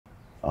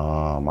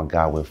I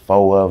got with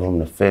 4 of them.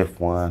 The 5th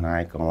one,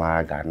 I ain't gonna lie,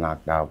 I got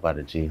knocked out by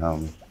the G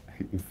homie.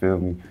 You feel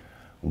me?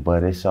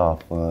 But it's all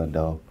fun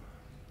though.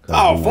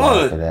 Oh,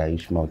 fun. After that, you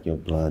smoke your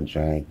blunt,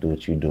 drink, do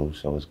what you do,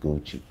 so it's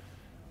Gucci.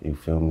 You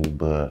feel me?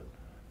 But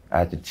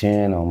after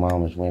 10, on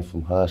mamas went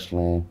from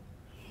hustling,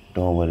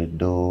 doing what it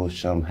do,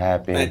 something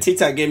happened. Man,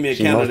 TikTok gave me a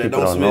candle that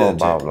don't smell. Most people don't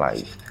know about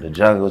like the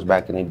jungles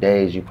back in the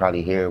days. You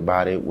probably hear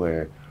about it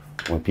where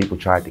when people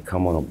tried to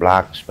come on the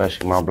block,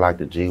 especially my block,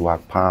 the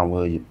G-Walk,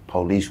 Pinewood,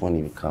 police wouldn't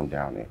even come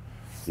down there.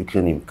 You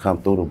couldn't even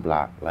come through the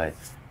block. Like,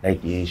 they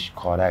used to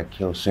call that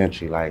kill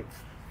sentry. Like,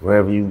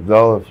 wherever you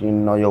go, if you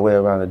know your way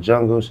around the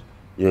jungles,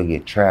 you'll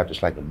get trapped.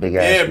 It's like a big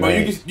ass Yeah, bro,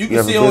 man. you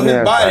can see on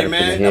his body,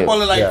 man. That boy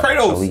look like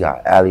Kratos. So we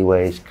got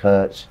alleyways,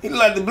 cuts. He look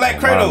like the Black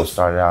Kratos.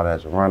 Started out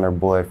as a runner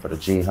boy for the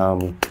G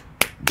homie,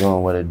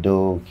 doing what it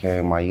do,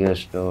 carrying my year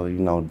still, you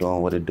know,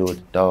 doing what it do with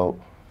the dope.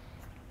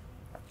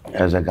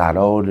 As I got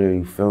older,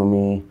 you feel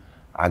me?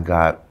 I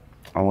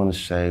want to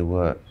say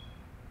what?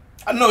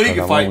 I know he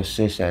can fight. I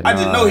just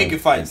know he can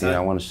fight, son. Then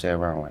I want to say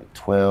around like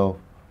 12,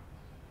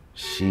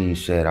 she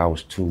said I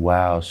was too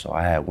wild, so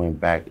I had went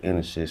back in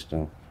the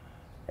system.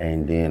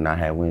 And then I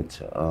had went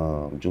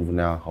to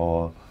juvenile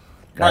hall,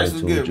 got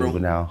into a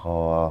juvenile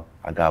hall.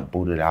 I got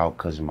booted out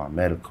because of my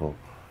medical.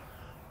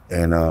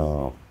 And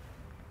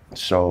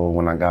so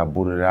when I got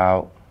booted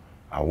out,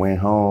 I went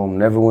home,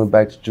 never went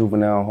back to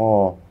juvenile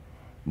hall,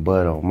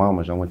 but on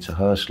mamas, I went to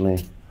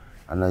hustling.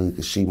 I know you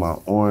can see my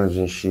orange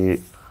and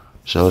shit.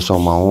 So it's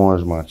on my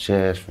orange, my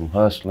chest, from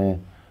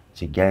hustling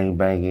to gang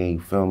banging, you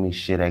feel me?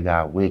 Shit, I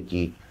got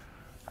wicked.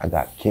 I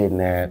got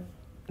kidnapped.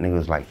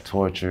 Niggas like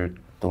tortured,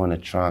 threw in the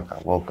trunk. I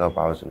woke up,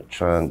 I was in the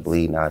trunk,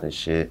 bleeding out and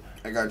shit.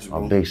 I got you,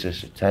 my big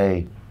sister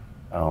Tay.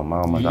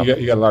 Mama,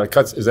 you got a lot of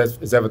cuts. Is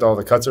that what all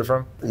the cuts are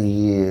from?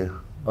 Yeah.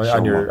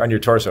 On your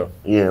torso?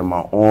 Yeah,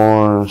 my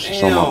arms,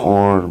 some of my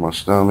arms, my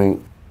stomach.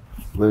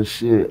 But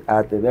shit,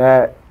 after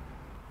that,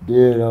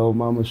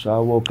 mama, so I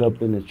woke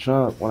up in the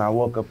trunk. When I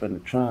woke up in the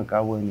trunk,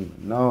 I wasn't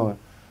even knowing.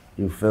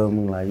 You feel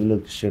me? Like, you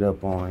look the shit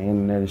up on the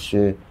internet and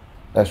shit.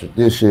 That's what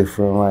this shit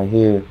from right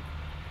here.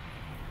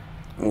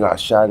 I got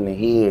shot in the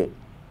head.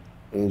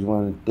 It's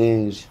one of the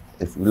things,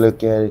 if you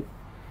look at it,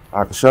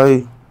 I can show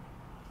you.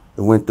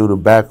 It went through the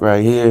back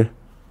right here.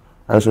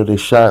 That's where they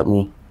shot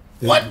me.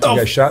 What the? You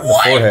got shot in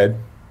the forehead.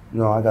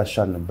 No, I got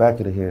shot in the back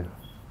of the head.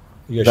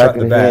 You got shot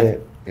in the back.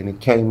 Head, and it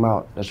came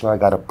out. That's why I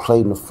got a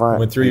plate in the front.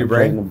 Went through your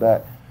brain? In the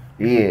back.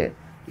 Yeah.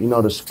 You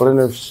know the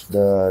splinters,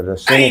 the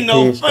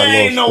centerpiece,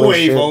 ain't no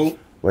way, bro.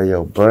 Where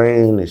your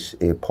brain is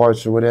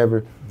parts or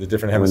whatever. The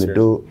different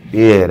hemispheres.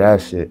 Yeah,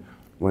 that's it.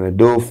 When the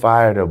dude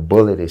fired a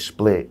bullet, it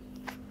split.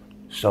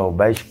 So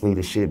basically,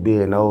 the shit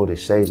being old, it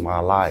saved my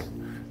life.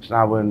 So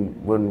I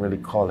wouldn't really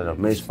call it a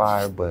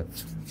misfire, but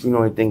you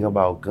know anything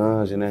about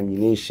guns and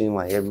ammunition,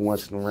 like every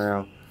once in a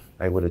while,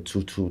 like with a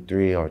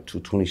 223 or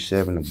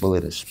 227, the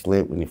bullet is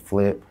split when it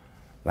flip,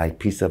 like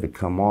piece of it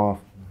come off.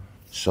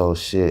 So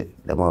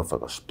shit, that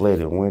motherfucker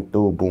split, it went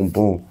through, boom,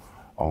 boom.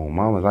 Oh,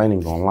 mamas, I ain't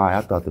even gonna lie,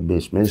 I thought the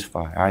bitch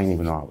misfired. I didn't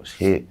even know I was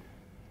hit.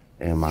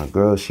 And my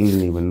girl, she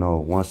didn't even know.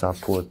 Once I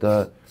pulled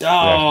up, she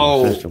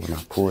asked my sister when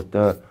I pulled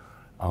up,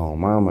 oh,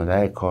 mamas, I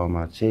had called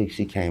my chick,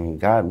 she came and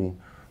got me.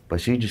 But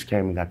she just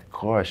came and got the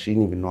car. She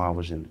didn't even know I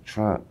was in the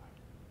trunk.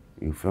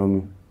 You feel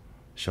me?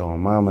 So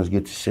when mamas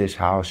get to sis'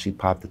 house, she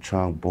popped the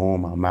trunk,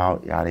 boom, I'm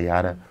out, yada,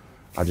 yada.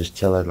 I just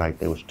tell her like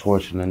they was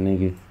torturing a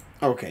nigga.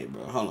 Okay,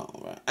 bro, hold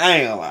on, bro. I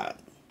ain't gonna lie.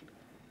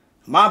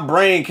 My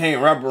brain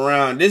can't wrap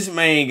around. This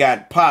man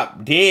got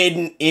popped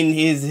dead in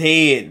his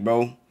head,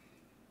 bro.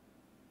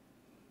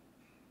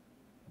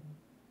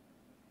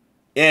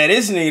 Yeah,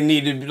 this nigga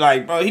need to be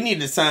like, bro, he need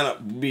to sign up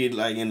to be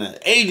like in an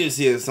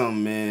agency or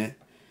something, man.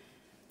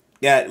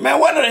 God, man,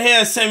 what the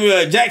hell Samuel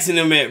L. Jackson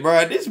him at,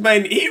 bro? This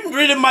man, he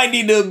really might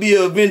need to be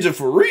an Avenger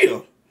for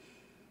real.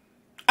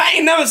 I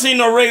ain't never seen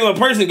no regular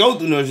person go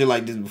through no shit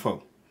like this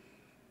before.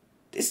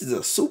 This is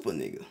a super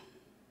nigga.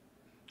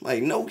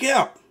 Like, no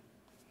cap.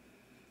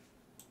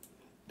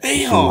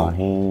 Damn. My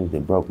hands, they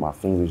broke my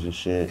fingers and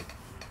shit.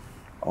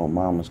 Oh,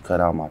 mama's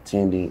cut out my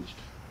tendons.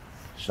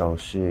 So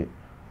shit.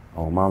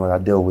 Oh, mama, I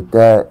deal with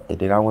that. And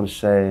then I want to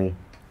say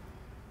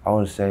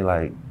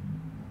like,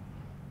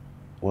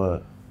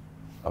 what?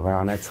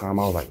 Around that time,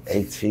 I was like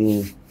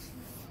 18.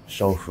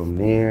 So from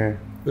there.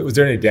 Was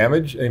there any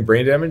damage, any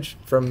brain damage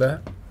from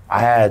that? I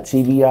had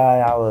TBI.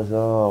 I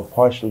was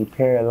partially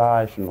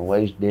paralyzed from the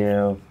waist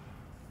down.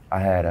 I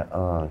had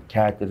a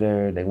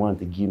catheter. They wanted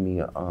to give me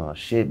a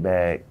shit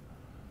bag,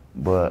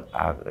 but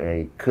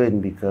I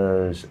couldn't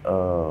because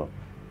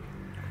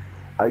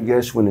I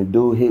guess when the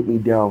dude hit me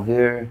down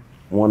here,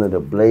 one of the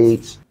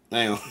blades.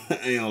 I ain't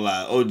gonna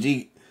lie.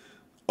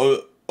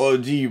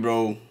 OG,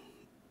 bro.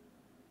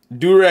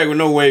 Do-rag with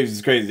no waves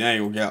is crazy. I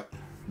ain't gonna count.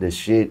 The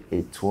shit,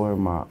 it tore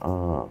my,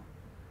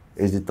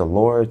 is it the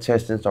lower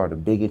intestines or the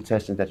big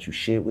intestines that you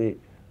shit with?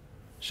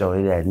 So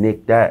it had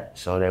nicked that.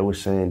 So they were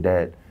saying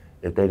that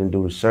if they didn't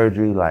do the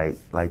surgery,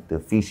 like the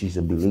feces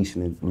would be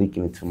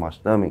leaking into my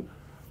stomach.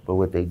 But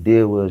what they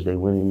did was they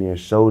went in there,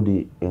 sewed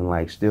it, and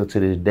like still to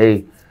this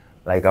day,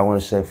 like I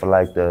want to say for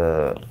like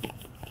the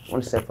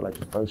want to say for like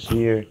the first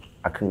year,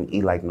 I couldn't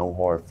eat like no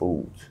hard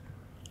foods.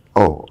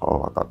 Oh,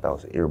 I thought that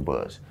was an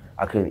earbuds.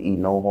 I couldn't eat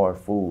no hard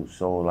foods.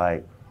 So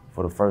like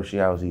for the first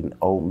year I was eating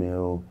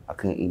oatmeal. I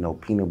couldn't eat no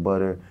peanut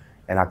butter.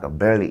 And I could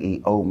barely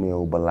eat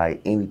oatmeal, but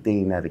like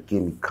anything that'd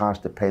get me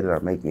constipated or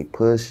make me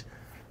push,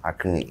 I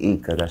couldn't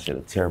eat because that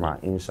shit'll tear my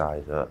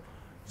insides up.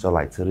 So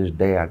like to this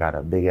day I got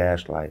a big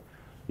ass like,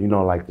 you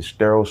know, like the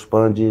sterile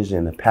sponges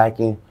and the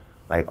packing,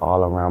 like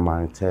all around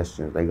my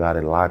intestines. They got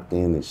it locked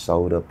in and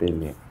sewed up in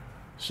there.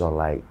 So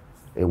like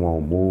it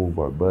won't move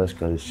or bust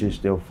because it shit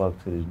still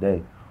fucked to this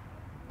day.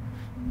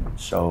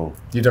 So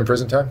You done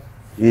prison time?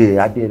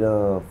 yeah, I did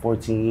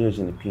 14 years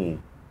in the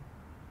pen.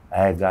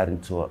 I had got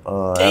into I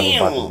was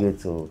about to get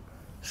to it.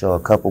 So a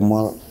couple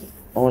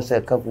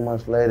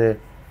months later,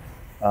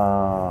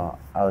 I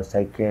was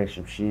taking care of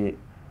some shit,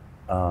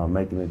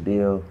 making a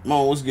deal.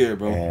 Mo, what's good,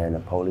 bro? And the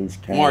police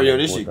came. Mario,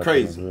 this shit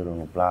crazy. On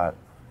the block,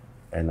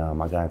 and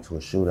I got into a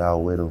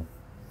shootout with him.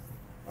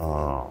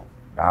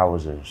 That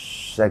was the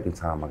second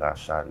time I got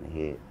shot in the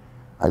head.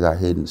 I got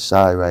hit in the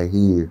side right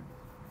here.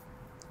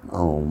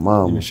 Oh,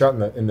 mama. You been shot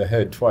in the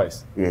head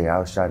twice. Yeah, I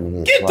was shot in the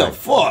head Get twice. the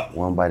fuck.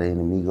 One by the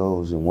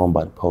enemigos and one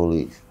by the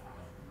police.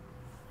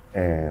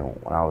 And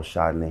when I was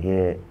shot in the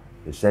head,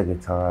 the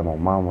second time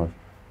on mama,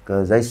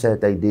 because they said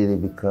they did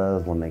it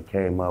because when they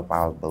came up,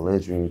 I was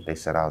belligerent. They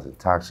said I was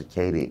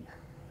intoxicated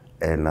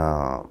and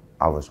I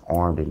was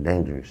armed and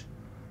dangerous.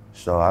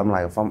 So I'm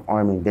like, if I'm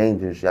armed and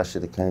dangerous, y'all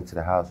should have came to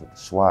the house with the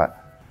SWAT.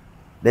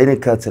 They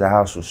didn't come to the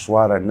house with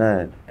SWAT or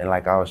nothing. And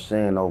like I was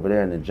saying over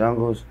there in the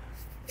jungles,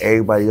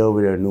 everybody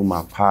over there knew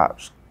my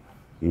pops.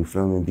 You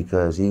feel me?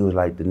 Because he was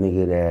like the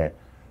nigga that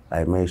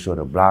like made sure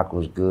the block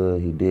was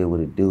good. He did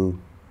what it do.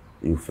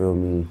 You feel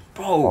me?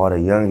 Bro. All the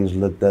youngins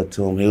looked up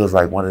to him. He was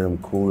like one of them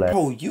cool ass.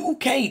 Bro, you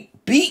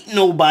can't beat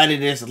nobody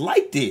that's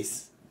like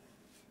this.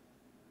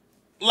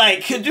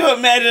 Like, could you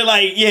imagine,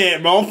 like, yeah,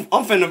 bro,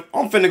 I'm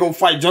finna go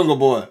fight Jungle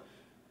Boy.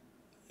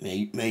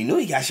 Man, you know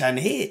he got shot in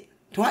the head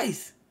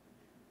twice.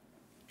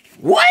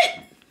 What?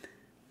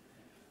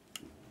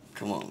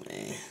 Come on,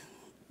 man.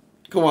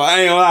 Come on, I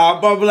ain't gonna lie.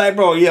 I'll be like,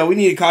 bro, yeah, we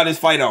need to call this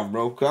fight off,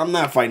 bro. Cause I'm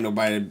not fighting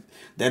nobody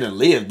that'll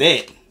live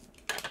that.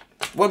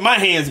 What my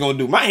hands gonna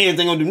do? My hands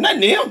ain't gonna do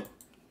nothing to him.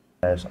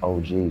 That's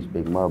OG's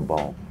Big Mud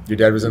Bone. Your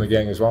dad was in the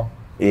gang as well?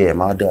 Yeah,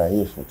 my dad, he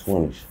was from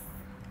 20s.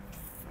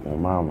 My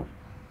mama.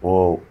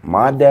 Well,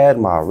 my dad,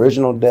 my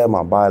original dad,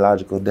 my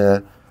biological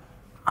dad,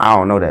 I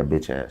don't know that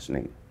bitch ass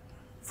nigga.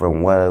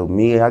 From what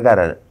me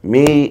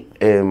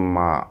and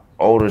my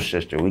older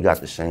sister, we got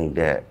the same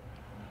dad.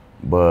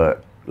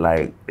 But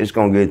like, it's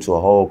gonna get into a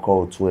whole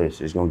cold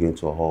twist. It's gonna get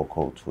into a whole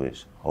cold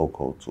twist.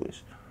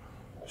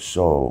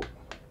 So,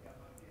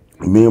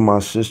 me and my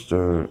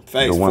sister,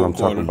 the one I'm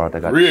talking about,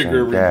 that got the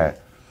same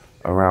dad,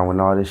 around when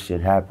all this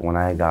shit happened, when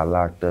I got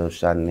locked up,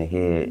 shot in the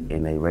head,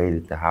 and they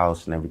raided the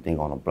house and everything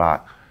on the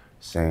block,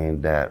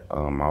 saying that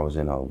I was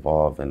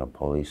involved in a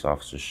police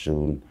officer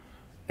shooting,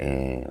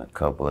 and a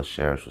couple of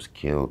sheriffs was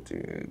killed,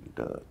 and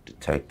the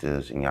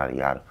detectives, and yada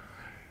yada.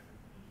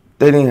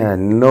 They didn't have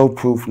no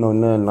proof, no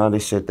nothing. All they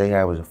said they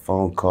had was a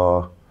phone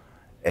call,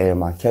 and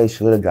my case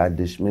would have got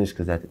dismissed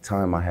because at the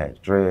time I had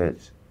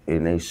dreads,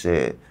 and they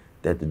said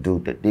that the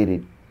dude that did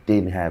it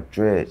didn't have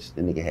dreads.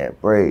 The nigga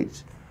had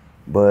braids,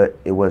 but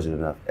it wasn't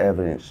enough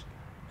evidence.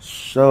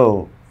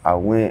 So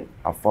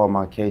I fought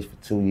my case for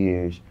 2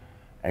 years,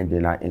 and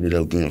then I ended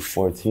up getting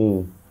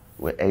 14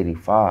 with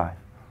 85.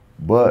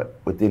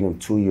 But within them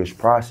 2 years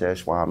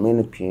process, while I'm in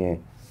the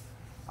pen,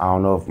 I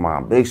don't know if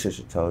my big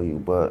sister told you,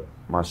 but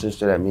my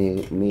sister that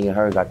me and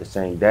her got the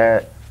same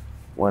dad,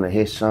 one of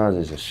his sons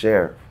is a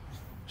sheriff.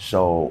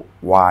 So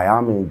while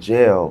I'm in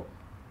jail,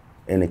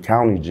 in the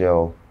county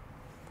jail,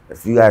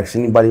 if you ask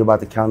anybody about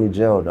the county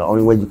jail, the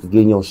only way you could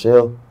get in your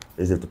cell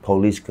is if the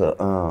police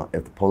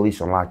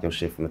unlock your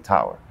shit from the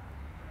tower.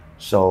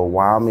 So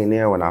while I'm in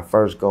there, when I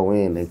first go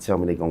in, they tell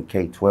me they're gonna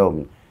K-12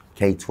 me.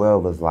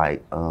 K-12 is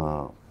like,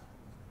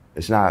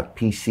 it's not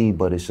PC,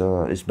 but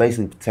it's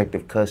basically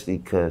protective custody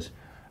because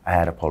I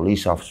had a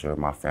police officer in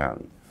my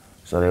family.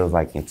 So they was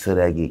like, until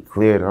that get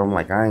cleared, and I'm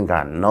like, I ain't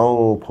got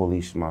no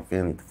police in my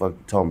family. What the fuck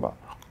you talking about?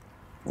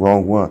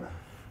 Wrong one.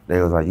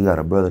 They was like, you got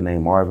a brother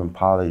named Marvin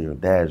Pollard, your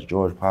dad's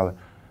George Pollard.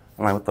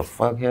 I'm like, what the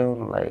fuck, hell?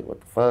 Like,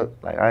 what the fuck?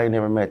 Like, I ain't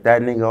never met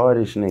that nigga or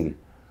this nigga.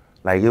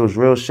 Like, it was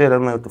real shit.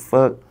 I'm like, what the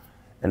fuck?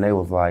 And they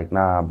was like,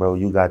 nah, bro,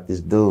 you got this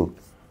dude.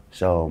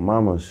 So,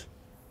 mamas,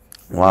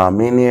 while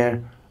I'm in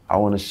there, I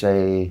want to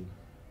say,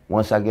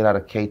 once I get out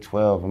of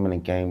K-12, I'm in the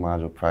gang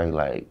module probably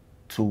like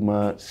 2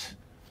 months.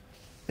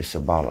 It's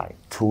about like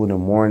 2 in the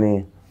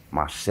morning,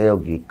 my cell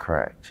get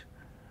cracked.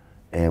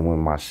 And when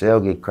my cell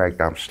get cracked,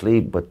 I'm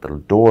asleep, but the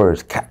door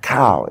is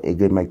cow. It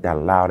did make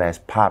that loud ass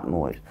pop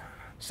noise.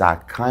 So I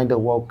kind of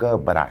woke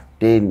up, but I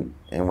didn't.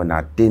 And when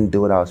I didn't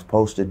do what I was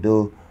supposed to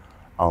do,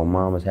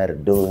 mamas had a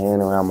dual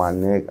hand around my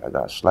neck. I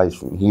got sliced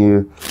from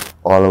here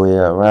all the way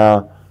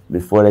around.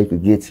 Before they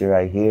could get to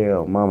right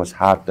here, mamas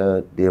hopped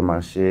up, did my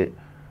shit,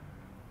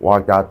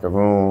 walked out the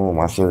room.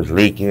 My shit was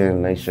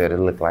leaking. They said it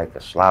looked like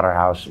a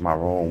slaughterhouse in my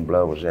room.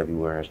 Blood was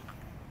everywhere and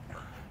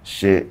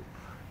shit.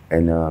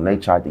 And they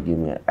tried to give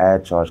me an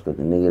ad charge because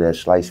the nigga that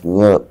sliced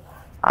me up,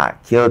 I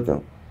killed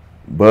him.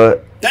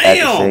 But at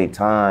the same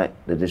time,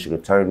 the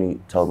district attorney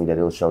told me that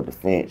it was show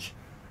defense.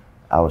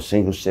 I was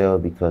single cell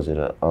because of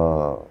the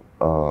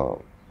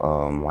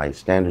like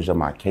standards of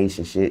my case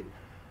and shit.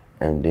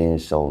 And then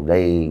so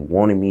they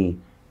wanted me,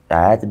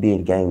 I had to be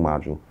in gang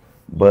module,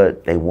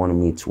 but they wanted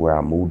me to where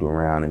I moved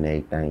around and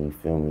everything, you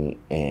feel me?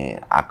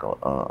 And I could,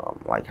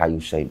 like how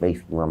you say,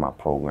 basically run my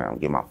program,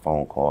 get my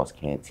phone calls,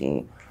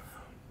 canteen.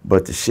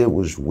 But the shit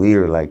was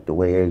weird, like the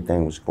way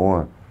everything was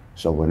going.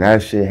 So when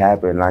that shit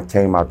happened and I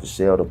came out the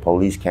cell, the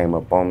police came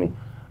up on me,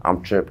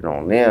 I'm tripping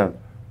on them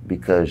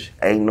because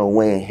ain't no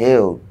way in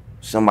hell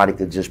somebody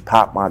could just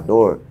pop my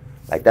door.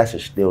 Like that's a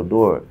steel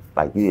door.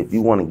 Like if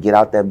you want to get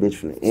out that bitch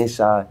from the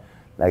inside,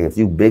 like if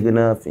you big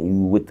enough and you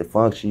with the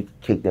function, you can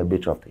kick that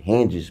bitch off the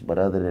hinges. But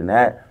other than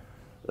that,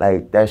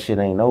 like that shit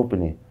ain't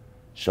opening.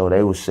 So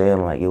they was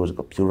saying like it was a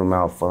computer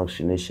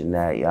malfunction, this and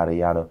that, yada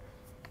yada,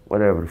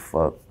 whatever the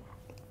fuck.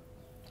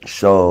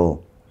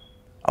 So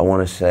I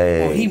want to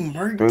say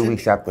 3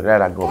 weeks after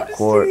that, I go to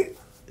court.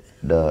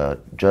 The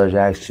judge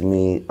asked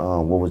me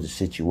what was the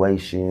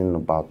situation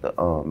about the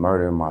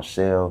murder in my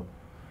cell.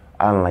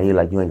 I'm like,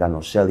 you ain't got no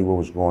celly, what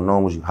was going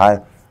on, was you high?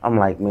 I'm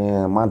like,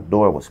 man, my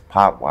door was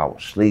popped while I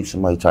was asleep,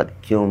 somebody tried to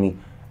kill me.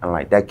 And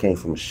like, that came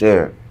from a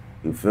sheriff,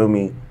 you feel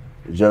me?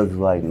 The judge was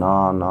like,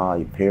 nah,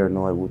 you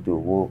paranoid, whoop through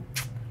whoop.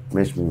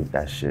 Miss me with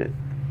that shit.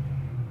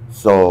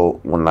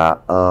 So when I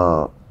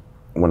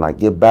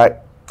get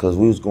back, cause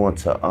we was going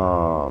to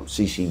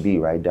CCB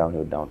right down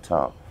here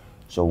downtown.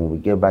 So when we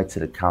get back to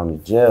the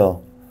county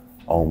jail,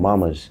 on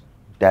mama's,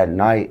 that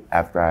night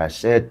after I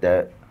said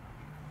that,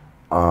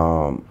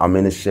 I'm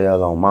in the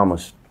cell on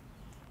mama's.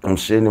 I'm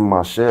sitting in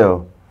my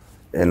cell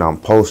and I'm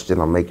posting,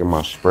 I'm making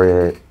my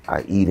spread,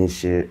 I eat and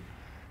shit.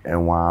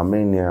 And while I'm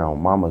in there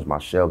on mama's, my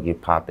cell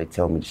get popped, they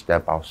tell me to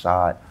step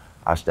outside.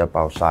 I step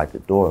outside the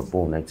door,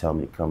 boom, they tell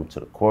me to come to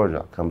the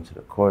corridor. I come to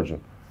the corridor,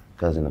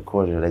 cause in the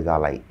corridor they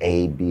got like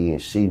A, B,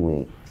 and C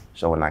wing.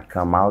 So when I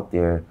come out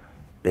there,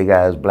 big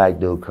ass black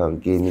dude come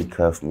get me,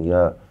 cuff me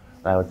up.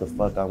 Like, what the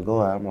fuck I'm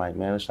going? I'm like,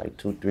 man, it's like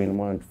 2, 3 in the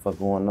morning, what the fuck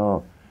going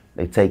on?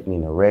 They take me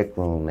in the rec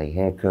room, they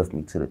handcuff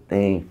me to the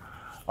thing.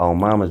 Oh,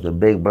 mama's the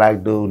big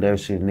black dude, that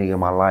shit nigga in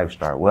my life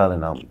start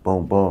welling on me,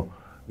 boom, boom.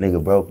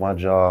 Nigga broke my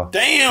jaw,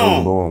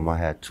 damn. Boom, boom, I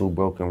had 2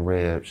 broken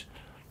ribs.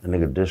 The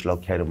nigga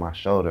dislocated my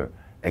shoulder.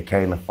 They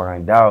came to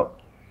find out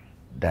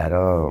that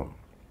the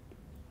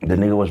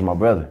nigga was my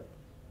brother.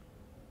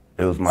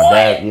 It was my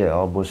dad, yeah,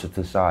 all bullshit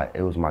to the side.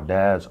 It was my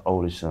dad's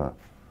oldest son.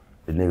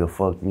 The nigga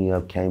fucked me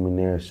up, came in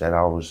there, said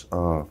I was,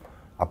 I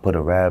put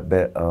a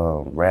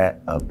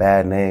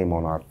bad name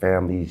on our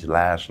family's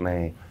last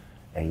name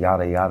and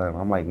yada yada. And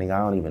I'm like, nigga, I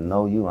don't even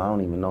know you. I don't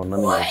even know none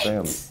of your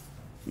family.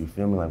 You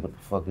feel me? Like, what the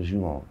fuck is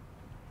you on?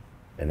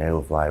 And they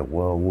was like,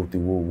 well,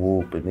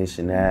 whoop-de-whoop-whoop and this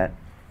and that.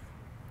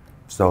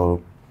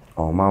 So,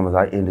 on mama's,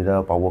 I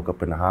woke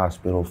up in the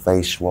hospital,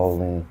 face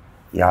swollen,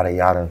 yada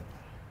yada.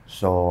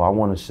 So I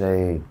want to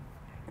say,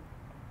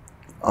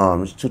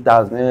 it's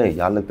 2008.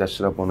 Y'all look that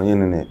shit up on the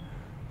internet.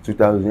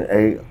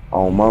 2008,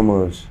 on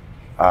mama's,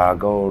 I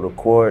go to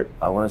court.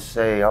 I want to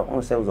say it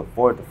was the 4th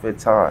or 5th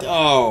time.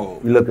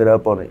 Oh. You look it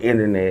up on the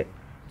internet,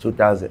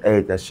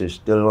 2008, that shit's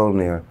still on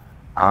there.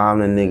 I'm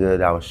the nigga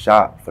that was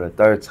shot for the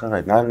 3rd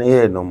time. Not in the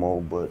head no more,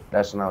 but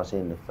that's when I was hit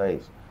in the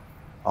face.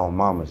 On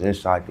mama's,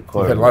 inside the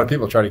court. You've had a lot of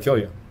people try to kill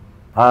you.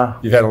 Huh?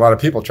 You've had a lot of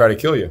people try to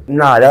kill you.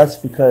 Nah, that's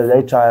because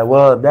they try, I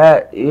want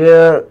to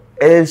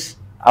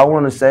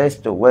say it's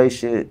the way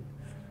shit.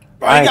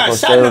 Bro, I got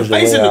shot in the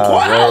face in the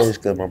courthouse.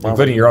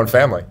 Including your own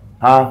family.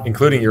 Huh?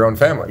 Including your own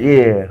family.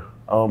 Yeah,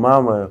 on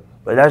mama.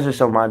 But that's just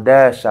on my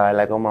dad's side.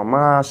 Like on my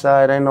mom's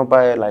side, ain't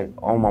nobody, like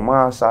on my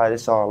mom's side,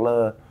 it's all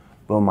love.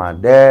 But my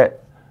dad,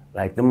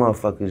 like them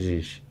motherfuckers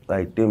is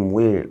like them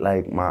weird.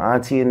 Like my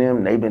auntie and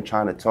them, they been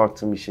trying to talk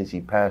to me since he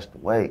passed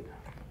away.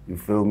 You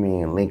feel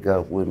me? And link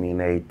up with me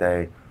and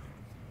everything.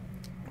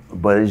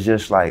 But it's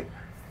just like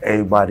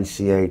everybody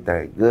see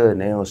everything good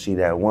and they don't see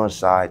that one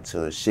side to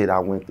the shit I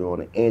went through on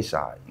the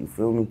inside. You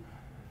feel me?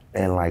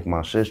 And like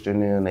my sister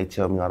and them, they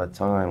tell me all the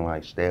time,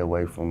 like, stay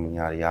away from me,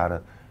 yada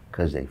yada,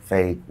 cause they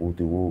fake,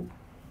 whoop-de-whoop.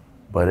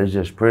 But it's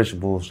just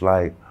principles,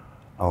 like,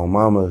 on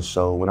mama.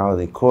 So when I was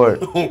in court,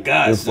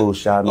 this fool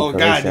shot me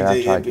because they said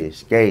I tried to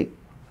escape.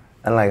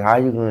 And like, how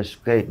you gonna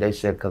escape? They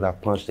said, cause I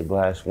punched the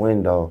glass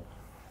window.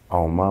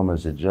 On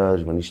mama's the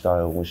judge when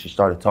she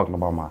started talking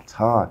about my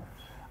time.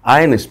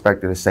 I ain't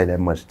expected to say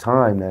that much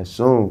time that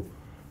soon.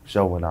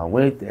 So when I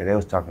went there, they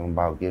was talking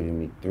about giving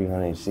me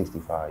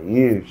 365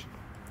 years.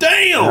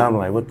 Damn! And I'm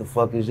like, what the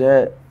fuck is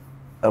that?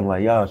 I'm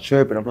like, y'all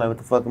tripping. I'm like, what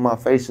the fuck am I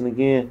facing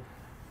again?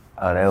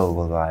 They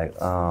was like,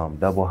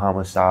 double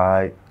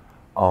homicide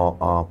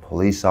on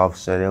police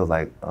officer. They was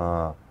like,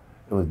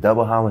 it was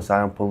double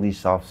homicide on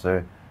police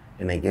officer,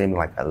 and they gave me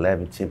like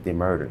 11 attempted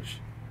murders.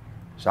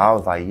 So I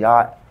was like,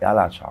 y'all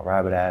out y'all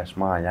rabbit ass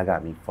mind. Y'all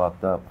got me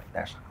fucked up. Like,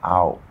 that's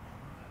out.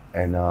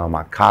 And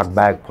I cocked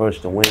back,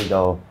 pushed the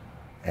window,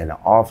 and the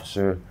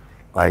officer,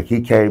 like,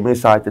 he came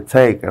inside the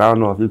tank, and I don't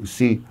know if you can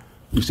see,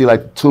 You see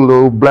like 2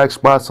 little black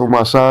spots on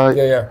my side?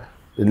 Yeah.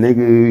 The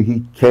nigga,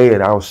 he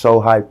came. I was so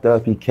hyped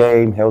up. He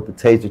came, held the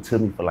taser to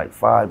me for like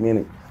 5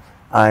 minutes.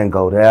 I didn't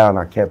go down.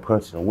 I kept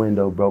punching the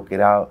window, broke it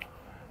out.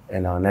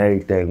 And on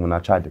everything, when I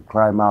tried to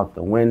climb out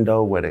the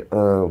window where the,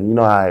 you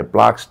know how it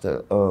blocks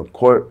the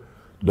court,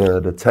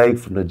 the tape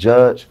from the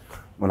judge?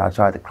 When I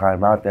tried to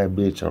climb out that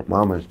bitch, her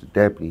mama's the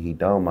deputy, he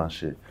done my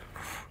shit.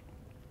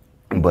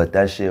 But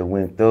that shit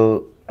went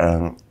through,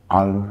 and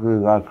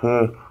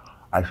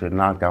I should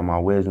knock out my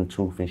wisdom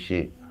tooth and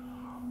shit.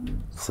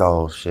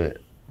 So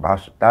shit,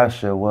 that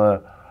shit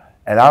was,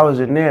 and I was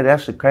in there,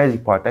 that's the crazy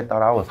part. They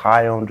thought I was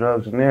high on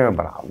drugs in there,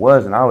 but I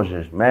wasn't, I was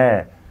just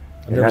mad.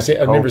 I've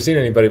never seen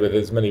anybody with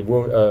as many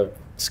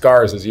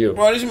scars as you.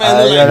 Bro, this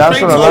man look yeah, that's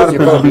Drake what a lot of You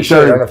people probably be should. I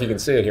don't know telling. if you can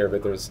see it here,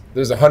 but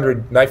there's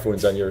 100 knife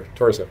wounds on your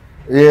torso.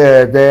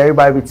 Yeah,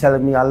 everybody be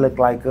telling me I look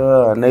like,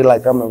 and they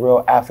like I'm a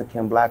real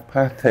African Black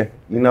Panther.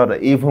 You know, the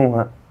evil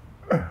one.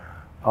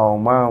 Oh,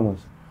 mamas.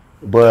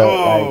 But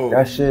like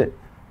that shit,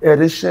 yeah,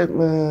 this shit,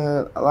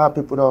 man, a lot of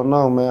people don't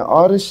know, man.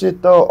 All this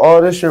shit though,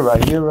 all this shit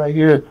right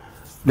here,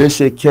 this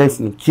shit came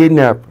from the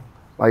kidnapper.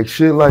 Like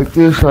shit like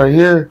this right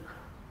here,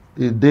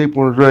 these deep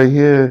ones right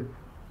here,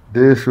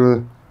 this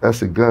one,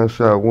 that's a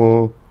gunshot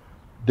wound.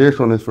 This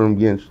one is from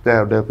getting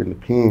stabbed up in the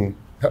pen.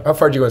 How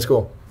far did you go to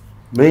school?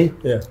 Me?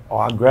 Yeah. Oh,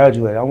 I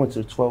graduated. I went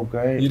to the 12th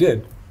grade. You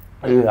did?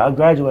 Yeah, I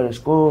graduated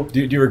school.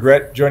 Do you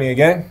regret joining a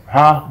gang?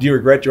 Huh? Do you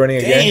regret joining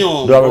a gang?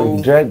 Damn, Do I bro.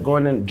 regret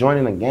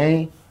joining a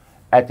gang?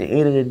 At the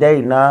end of the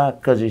day, nah,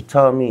 because it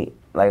taught me,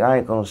 like, I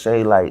ain't gonna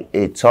say, like,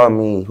 it taught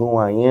me who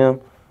I am,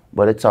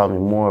 but it taught me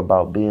more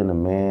about being a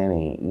man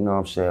and, you know what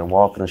I'm saying,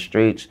 walking the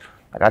streets.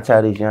 Like, I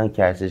tell these young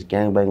cats, this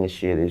gangbanging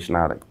shit, it's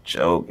not a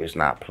joke, it's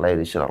not play,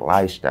 this shit a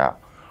lifestyle.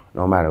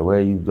 No matter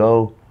where you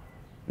go,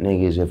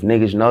 niggas, if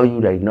niggas know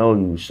you, they know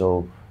you.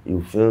 So,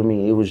 you feel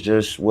me? It was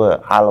just,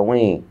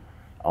 Halloween.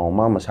 On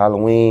Mama's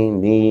Halloween,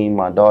 me,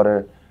 my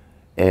daughter,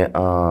 and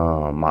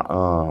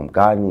my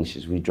god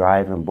nieces, we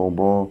driving, boom,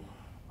 boom.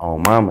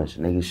 On Mama's,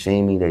 niggas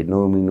seen me, they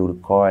knew the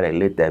car, they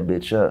lit that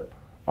bitch up.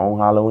 On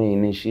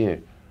Halloween this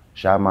year,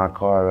 shot my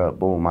car up,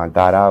 boom, I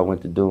got out,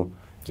 went to do,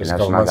 and that's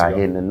when I got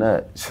hit in the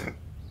nuts.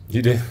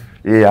 You did?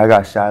 Yeah, I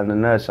got shot in the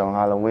nuts on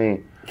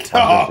Halloween.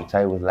 My sister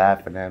Tay was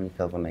laughing at me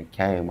because when they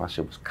came, my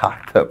shit was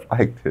cocked up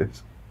like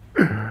this.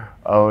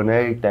 Oh, and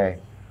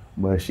everything.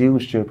 But she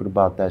was tripping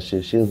about that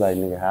shit. She was like,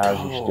 nigga, how's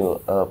you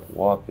still up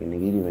walking?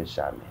 Nigga, you done been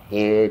shot in the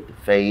head, the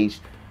face.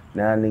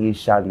 Now, nigga, you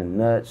shot in the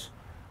nuts.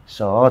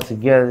 So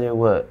altogether,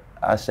 what?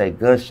 I say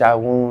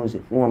gunshot wounds.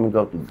 If you want me to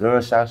go through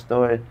gunshot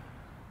story,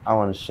 I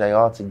want to say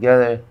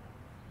altogether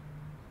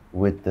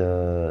with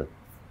the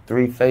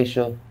 3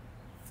 facial,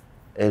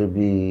 it'll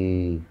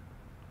be,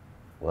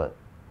 what,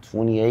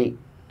 28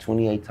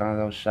 times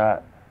I was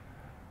shot.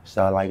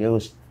 So, like, it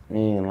was,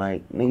 man,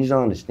 like, niggas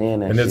don't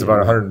understand that And there's shit.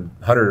 about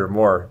 100 or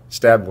more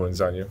stab wounds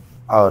on you.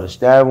 Oh, the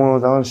stab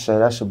wounds, I want to say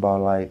that's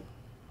about, like,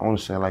 I want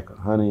to say, like,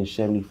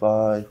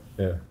 175.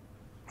 Yeah.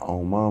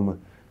 On Mama.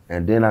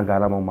 And then I got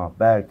them on my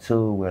back,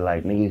 too, where,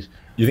 like, niggas.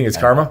 You think it's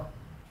karma?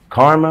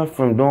 Karma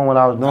from doing what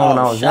I was doing when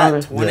I was shot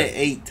younger?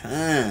 28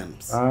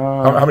 times.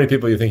 How many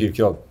people do you think you've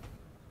killed?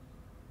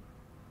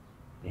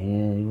 Yeah,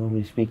 you want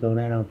me to speak on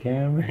that on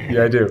camera?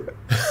 Yeah, I do.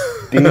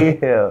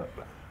 Damn.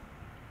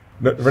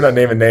 No, we're not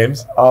naming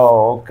names.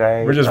 Oh,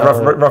 okay. We're just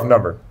rough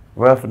number.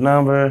 Rough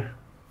number.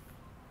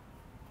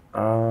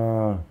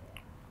 I'll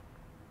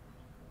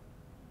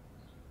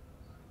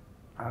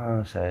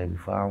say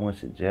before I went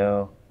to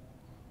jail,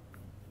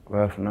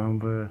 rough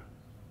number,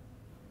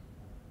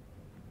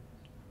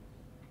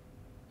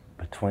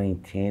 between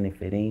 10 and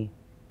 15.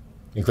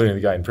 Including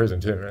the guy in prison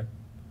too, right?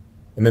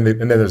 And then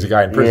there's a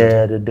guy in prison.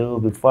 Yeah, the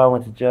dude, before I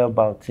went to jail,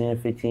 about 10,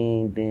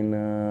 15,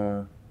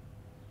 then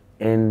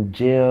in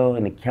jail,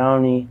 in the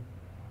county,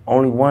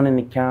 only one in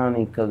the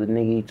county, because the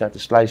nigga, he tried to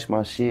slice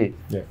my shit.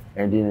 Yeah.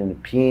 And then in the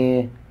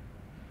pen,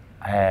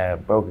 I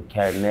had broke a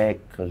cat neck,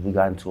 because we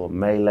got into a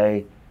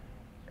melee,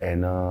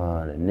 and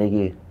the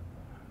nigga,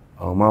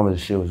 oh, mama, the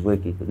shit was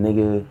wicked. The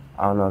nigga,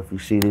 I don't know if you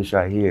see this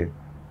right here,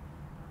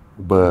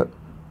 but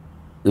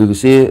you can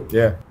see it?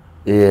 Yeah.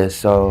 Yeah,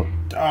 so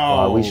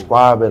we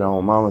squabbing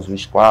on Mama's, we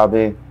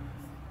squabbing.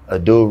 A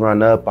dude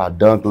run up, I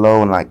dunked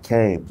low and I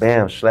came,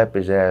 bam, slapped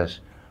his ass.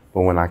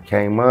 But when I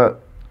came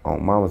up,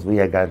 on Mama's, we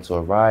had got into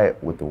a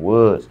riot with the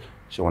Woods.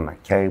 So when I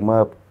came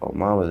up, on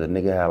Mama's, the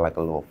nigga had like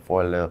a little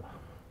 4-level,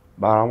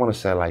 but I want to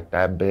say like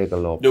that big, a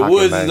little The pocket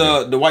Woods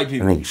banger. is the white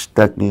people. And he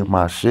stuck me in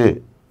my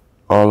shit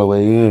all the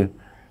way in.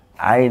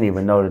 I didn't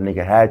even know the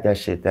nigga had that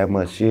shit that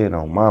much shit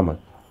on Mama.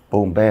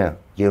 Boom, bam,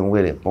 getting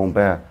with it, boom,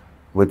 bam.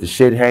 With the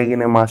shit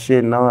hanging in my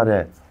shit and all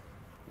that.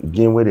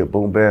 Getting with it,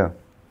 boom, bam.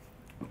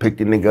 Pick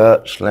the nigga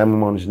up, slam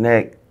him on his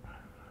neck.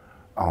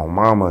 On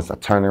Mama's, I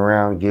turn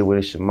around, get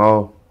with it some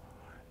more.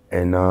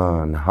 And the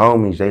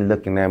homies, they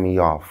looking at me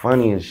all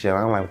funny and shit.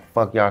 I'm like, what the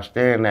fuck y'all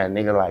staring at,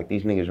 nigga? Like,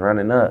 these niggas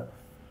running up.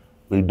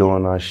 We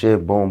doing our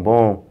shit, boom,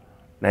 boom.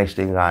 Next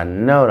thing I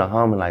know, the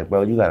homie like,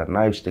 bro, you got a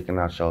knife sticking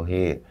out your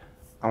head.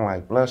 I'm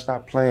like, blood,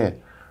 stop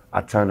playing.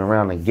 I turn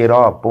around and get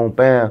off, boom,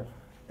 bam.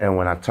 And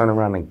when I turn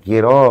around and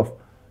get off,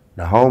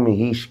 The homie,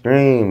 he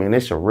screamed, and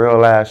it's a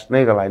real ass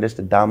nigga. Like, this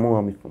the Damu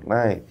homie from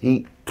Lane.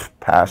 He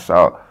passed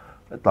out.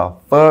 What the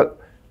fuck?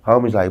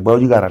 Homie's like, bro,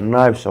 you got a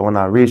knife. So when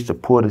I reached to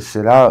pull the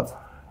shit out,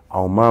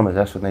 on mama,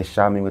 that's when they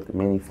shot me with the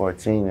Mini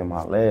 14 in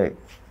my leg.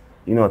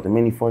 You know what the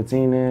Mini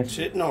 14 is?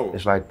 Shit, no.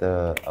 It's like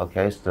you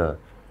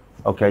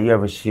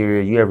ever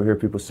hear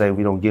people say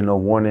we don't get no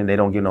warning, they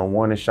don't get no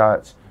warning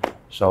shots?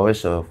 So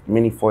it's a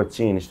Mini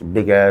 14, it's the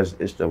big ass,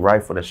 it's the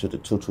rifle that shoots the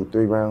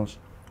 223 rounds.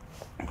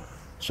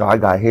 So I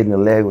got hit in the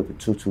leg with the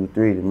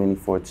 223, the Mini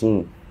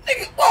 14.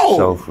 Nigga, whoa,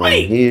 so from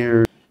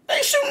here.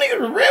 They shoot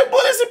niggas with red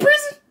bullets in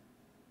prison?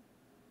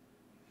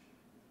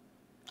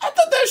 I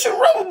thought they were shooting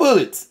rubber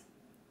bullets.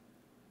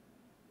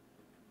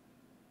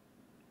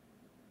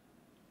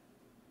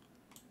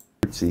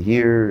 To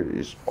here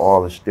is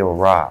still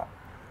raw.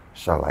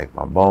 So like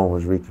my bone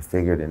was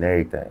reconfigured and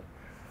everything.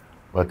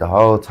 But the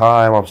whole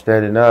time I'm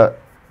standing up,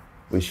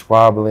 we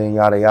squabbling,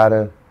 yada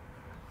yada.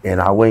 And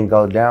I wouldn't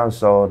go down,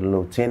 so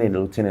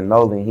Lieutenant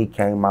Nolan, he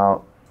came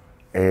out,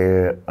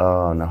 and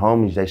the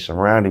homies, they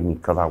surrounded me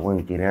because I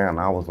wouldn't get in, and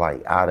I was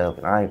like out of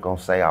it. I ain't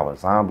gonna say I was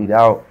zombied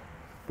out,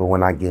 but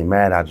when I get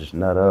mad, I just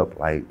nut up.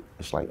 Like,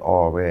 it's like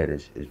all red,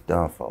 it's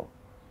done for.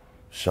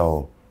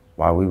 So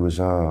while we was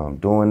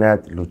doing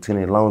that, the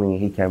Lieutenant Loney,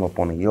 he came up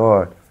on the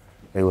yard.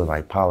 They was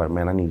like, Pollard,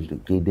 man, I need you to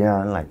get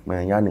down. I'm like,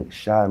 man, y'all niggas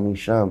shot me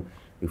something.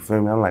 You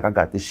feel me? I'm like, I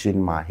got this shit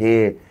in my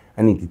head.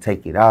 I need to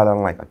take it out.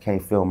 I'm like, I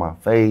can't feel my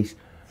face.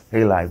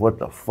 They like, what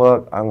the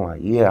fuck? I'm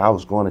like, yeah, I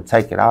was going to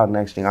take it out.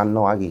 Next thing I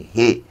know, I get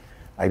hit.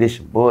 Like, this is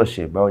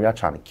bullshit, bro. Y'all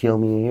trying to kill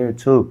me in here,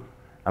 too.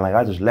 And like,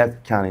 I just left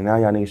the county. Now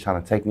y'all niggas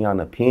trying to take me out in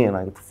the pen.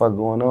 Like, what the fuck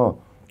going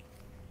on?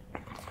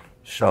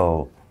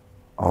 So,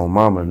 on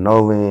Mama,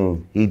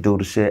 Nolan, he do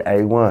the shit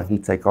A1. He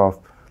take off,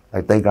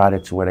 like, they got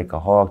it to where they could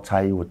hog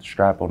tie you with the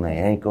strap on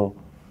their ankle.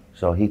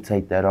 So he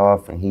take that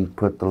off, and he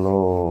put the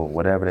little,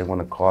 whatever they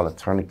want to call a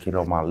tourniquet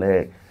on my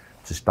leg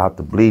to stop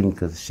the bleeding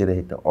because the shit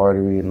hit the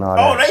artery and all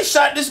that. Oh, they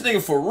shot this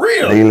nigga for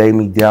real? They lay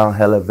me down,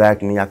 hella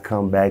back, and then I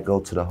come back, go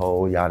to the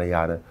hole, yada,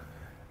 yada.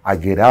 I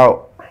get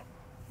out,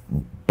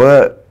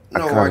 but I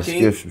kind of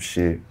skipped some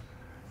shit.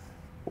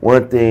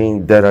 One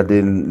thing that I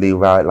didn't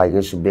leave out, like,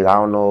 it's a big, I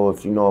don't know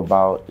if you know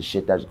about the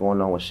shit that's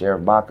going on with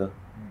Sheriff Baca.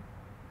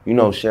 You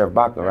know Sheriff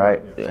Baca,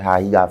 right? Yeah.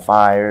 How he got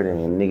fired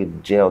and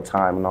nigga jail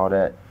time and all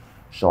that.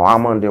 So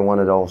I'm under one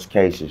of those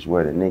cases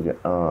where the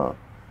nigga,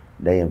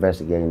 they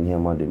investigating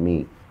him under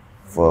me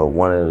for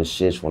one of the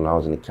shits when I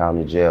was in the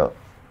county jail.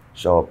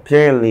 So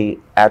apparently,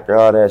 after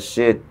all that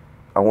shit,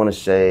 I want to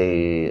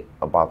say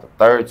about the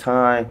third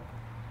time,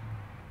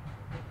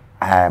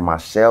 I had my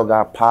cell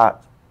got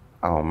popped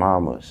on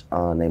Mama's.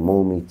 They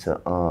moved me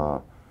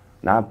to,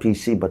 not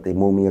PC, but they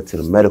moved me up to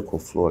the medical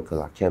floor because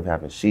I kept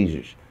having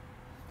seizures.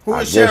 Who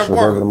is Sheriff Baca?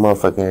 Whatever the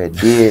motherfucker had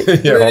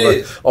did.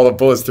 Yeah, all the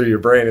bullets through your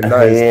brain and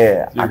knives.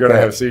 Yeah, you're going to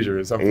have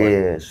seizures at some point.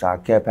 Yeah, so I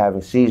kept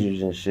having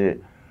seizures and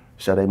shit.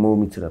 So they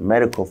moved me to the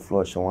medical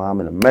floor. So when I'm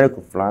in the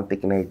medical floor, I'm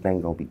thinking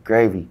everything gonna be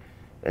gravy.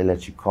 They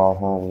let you call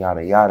home,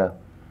 yada, yada.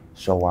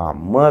 So while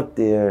I'm up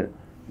there,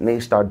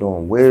 niggas start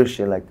doing weird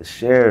shit like the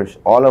sheriffs.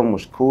 All of them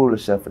was cool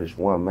except for this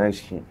one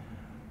Mexican.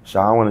 So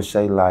I wanna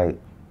say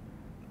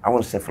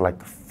for like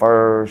the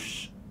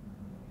first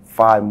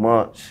 5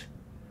 months,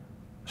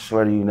 I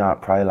swear to you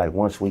not, probably like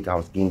once a week I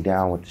was getting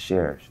down with the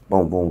sheriffs.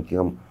 Boom, boom, give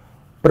them.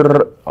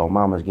 Oh,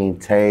 Mama's getting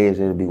tased.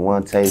 It'll be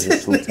one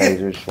taser, two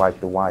tasers, swipe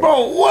the white.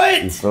 Bro,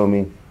 what? You feel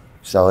me?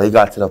 So it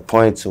got to the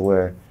point to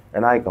where,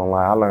 and I ain't gonna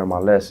lie, I learned my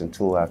lesson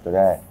too after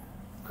that.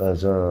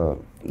 Cause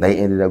they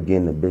ended up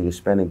getting the biggest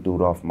Hispanic dude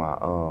off my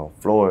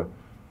floor.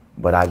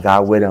 But I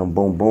got with him,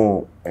 boom,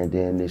 boom. And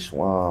then this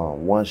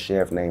one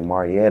sheriff named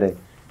Marietta,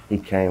 he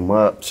came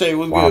up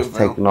while I was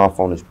taking off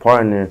on his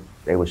partner.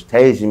 They was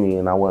tasing me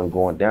and I wasn't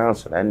going down.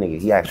 So that nigga,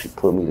 he actually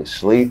put me to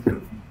sleep.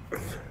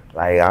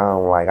 Like,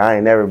 I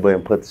ain't never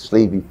been put to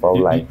sleep before.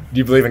 Do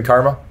you believe in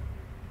karma?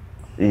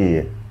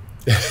 Yeah.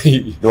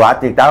 Do I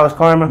think that was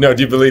karma? No,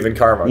 do you believe in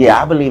karma? Yeah,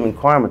 I believe in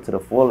karma to the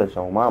fullest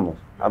on Mama.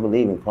 I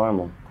believe in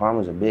karma.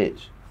 Karma's a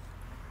bitch.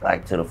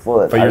 Like, to the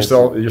fullest. But you're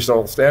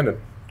still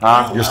standing.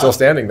 Huh? You're still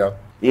standing, though.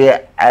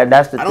 Yeah,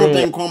 that's the thing. I don't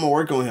think karma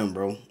worked on him,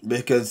 bro.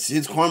 Because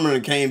his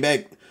karma came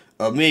back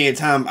a million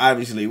times,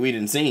 obviously, we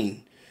didn't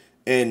see.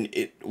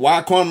 And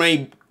why karma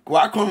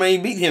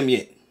ain't beat him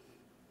yet?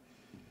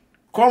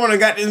 Karma done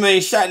got this man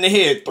shot in the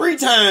head 3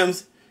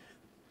 times,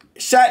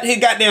 shot his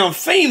goddamn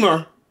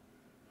femur,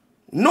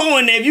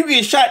 knowing that if you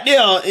get shot there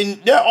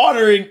and that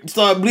artery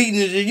start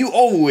bleeding, you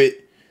over with.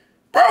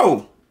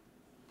 Bro.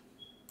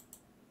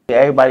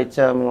 Everybody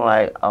tell me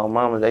like, oh,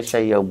 Mama, they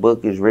say your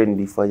book is written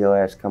before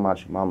your ass come out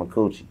your mama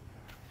coochie.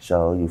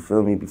 So, you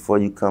feel me? Before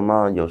you come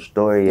out, your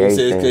story,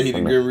 everything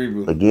from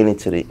the beginning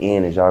to the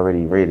end is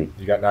already ready.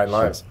 You got 9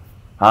 lives.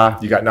 Huh?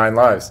 You got 9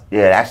 lives.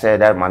 Yeah, I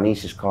said that. My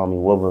nieces call me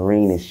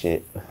Wolverine and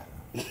shit.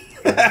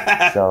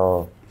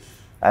 So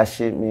that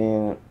shit,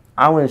 man,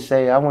 I want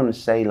to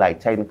say like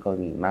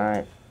technically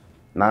nine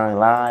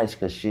lives,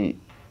 cause she,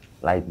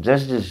 like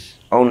just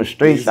on the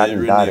streets, I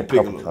done died a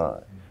couple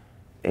times.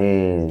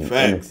 And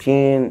in the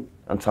pen,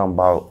 I'm talking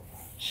about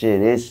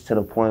shit, it's to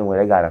the point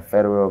where they got a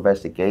federal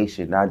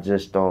investigation, not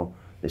just on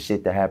the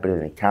shit that happened in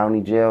the county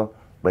jail,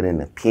 but in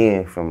the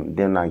pen from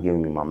them not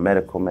giving me my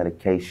medical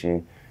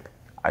medication.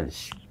 I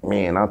just,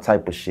 man, all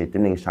type of shit.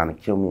 Them niggas trying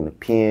to kill me in the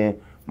pen.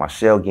 My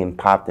cell getting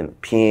popped in the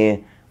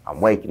pen. I'm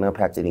waking up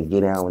after they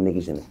get down with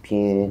niggas in the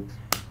pen,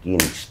 getting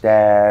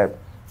stabbed,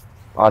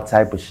 all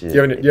type of shit. Do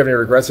you have any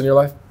regrets in your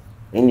life?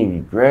 Any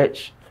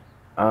regrets?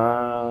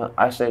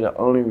 I say the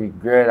only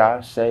regret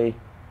I say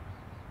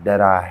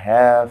that I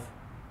have,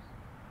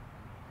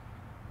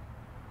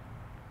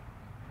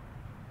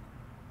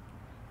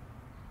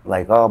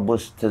 like all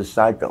bush to the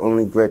side, the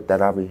only regret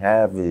that I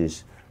have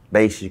is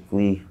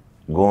basically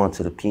going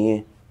to the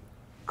pen.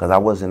 Cause I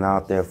wasn't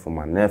out there for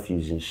my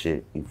nephews and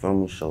shit, you feel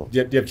me? So Do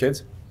you have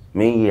kids?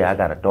 me, yeah, I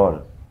got a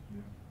daughter.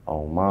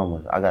 Oh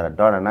mama, I got a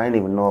daughter and I didn't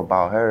even know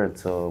about her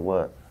until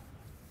what?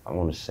 I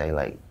wanna say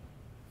like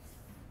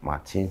my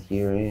 10th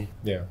year in.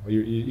 Yeah, well,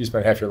 you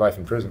spent half your life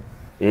in prison.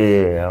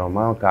 Yeah,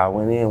 my uncle, I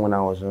went in when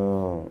I was,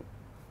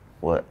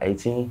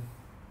 18?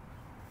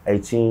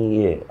 18,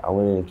 yeah. I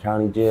went in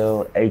county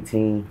jail,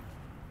 18,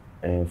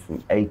 and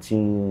from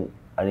 18,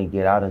 I didn't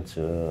get out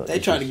until... They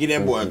trying to get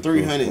that boy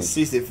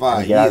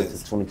 365 years. I got out to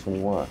years.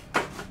 2021.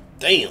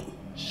 Damn.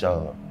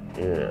 So,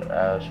 yeah,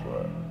 that's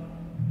what...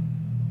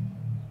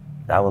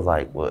 That was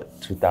like,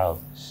 what,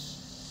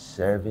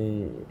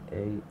 2007,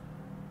 8?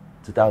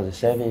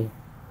 2007?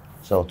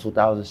 So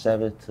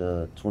 2007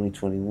 to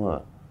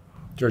 2021.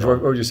 George,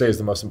 what would you say is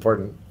the most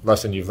important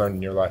lesson you've learned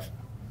in your life?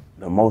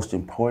 The most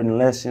important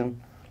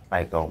lesson,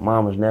 like,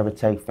 mamas never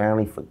take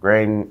family for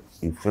granted,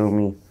 you feel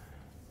me?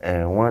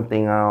 And one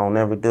thing I don't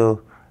never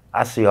do,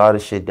 I see all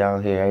this shit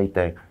down here,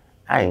 everything.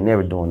 I ain't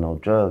never doing no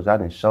drugs. I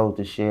done sold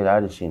the shit.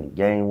 I done seen the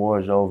gang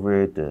wars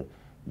over it, the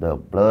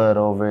blood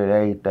over it,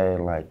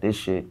 everything. Like, this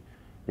shit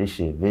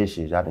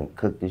vicious. I done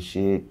cooked this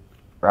shit,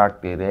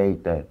 rocked it,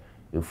 everything.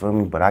 You feel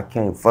me? But I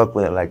can't fuck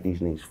with it like these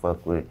niggas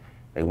fuck with it.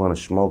 They wanna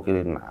smoke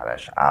it, nah,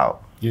 that's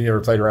out. You ever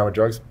played around with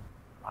drugs?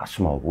 I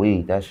smoke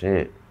weed, that's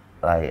it.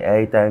 Like,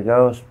 everything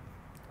else,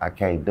 I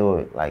can't do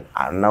it. Like,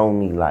 I know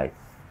me, like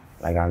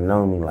I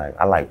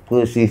like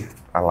pussy,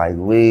 I like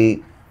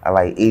weed, I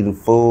like eating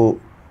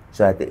food.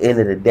 So at the end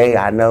of the day,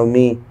 I know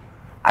me.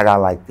 I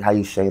got like, how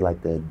you say,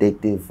 like the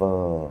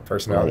addictive,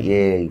 personality. Like,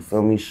 yeah, you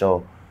feel me?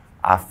 So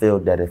I feel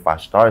that if I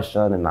start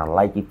something and I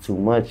like it too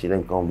much, it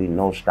ain't gonna be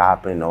no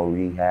stopping, no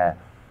rehab.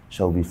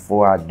 So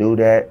before I do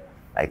that,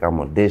 like I'm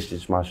gonna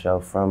distance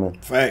myself from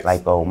it. Facts.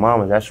 Like, oh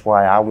mama, that's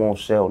why I won't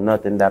sell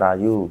nothing that I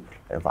use.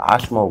 If I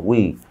smoke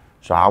weed,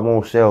 so I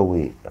won't sell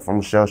weed. If I'm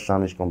gonna sell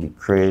something, it's gonna be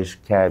Chris,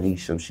 Cabby,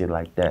 some shit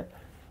like that.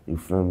 You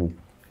feel me?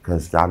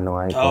 Cause I know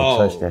I ain't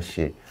gonna touch that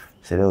shit.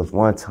 So there was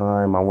one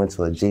time I went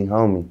to a G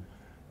homie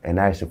and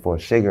asked him for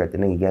a cigarette. The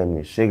nigga gave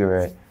me a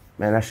cigarette.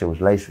 Man, that shit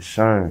was laced with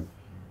CERN.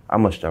 I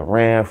must have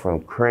ran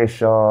from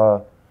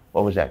Crenshaw,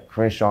 what was that,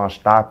 Crenshaw and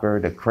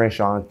Stocker to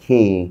Crenshaw and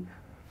King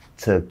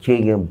to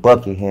King and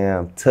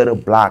Buckingham to the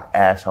block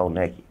asshole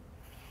naked.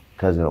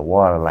 Because of the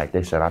water, like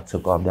they said, I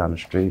took off down the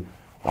street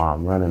while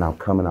I'm running, I'm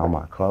coming out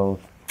my clothes.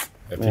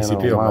 That Man,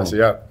 PCP will mess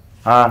you up.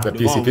 Huh? That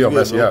PCP will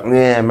mess you up.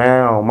 Yeah,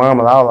 man, on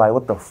mama, I was like,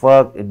 what the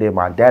fuck? And then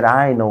my dad,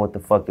 I ain't know what the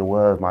fuck it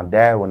was. My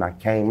dad, when I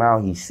came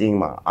out, he seen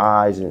my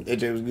eyes and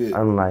It was good.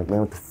 I'm like, man,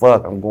 what the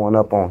fuck? I'm going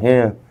up on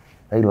him.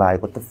 They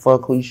like, what the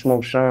fuck? Who you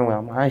smoke CERN with?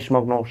 I'm like, I ain't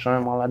smoke no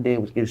CERN. All I did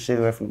was get a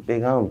cigarette from the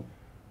big homie.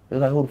 He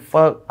was like, who the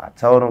fuck? I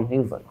told him. He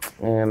was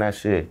like, man, that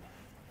shit.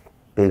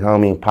 Big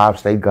homie and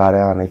Pops, they got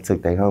out and they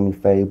took their homie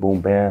fade,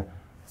 boom, bam.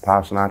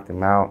 Pops knocked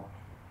him out.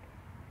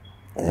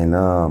 And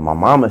my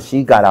mama,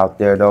 she got out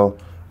there though.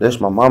 This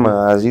my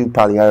mama, as you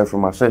probably heard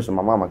from my sister,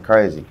 my mama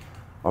crazy.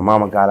 My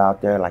mama got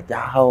out there like, y'all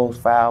hoes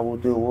foul, woo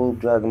do woo,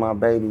 drugging my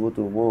baby, woo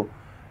do woo.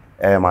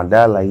 And my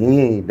dad like,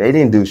 they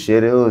didn't do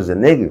shit, it was a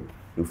nigga.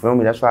 You feel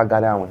me? That's why I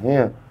got out with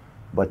him.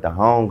 But the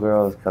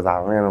homegirls, cause I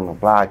ran on the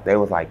block, they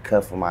was like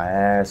cuffing my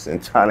ass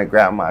and trying to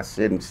grab my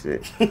shit and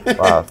shit.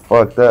 So I was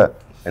fucked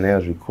up. And they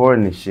was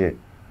recording this shit.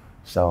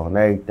 So and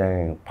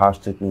everything, Pops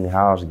took me in the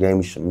house, gave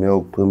me some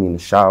milk, put me in the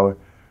shower.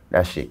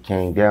 That shit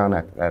came down.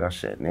 After that, I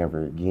said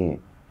never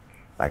again.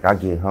 Like, I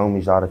get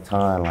homies all the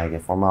time. Like,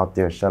 if I'm out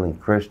there selling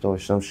crystal or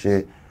some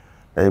shit,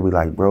 they be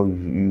like, bro,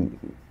 you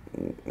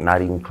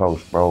not even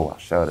close, bro.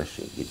 I sell that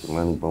shit, get the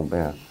money, boom,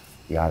 bam,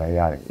 yada,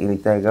 yada.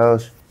 Anything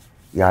else,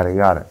 yada,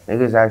 yada.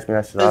 Niggas ask me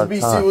that shit all the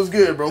time. SBC was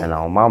good, bro. And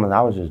on mama,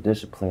 I was just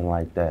disciplined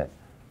like that.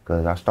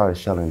 Because I started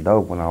selling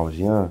dope when I was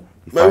young.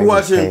 Before Man,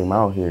 I even came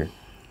out here.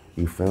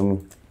 You feel me?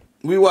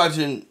 We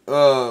watching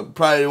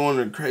probably one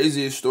of the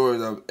craziest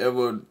stories I've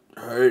ever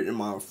heard in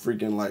my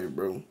freaking life,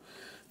 bro.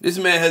 This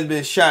man has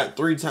been shot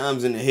 3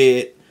 times in the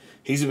head.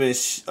 He's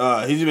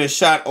been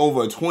shot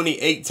over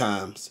 28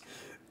 times.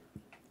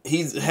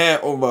 He's had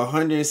over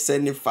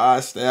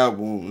 175 stab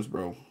wounds,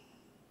 bro.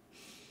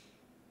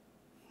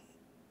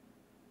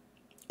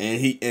 And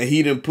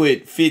he done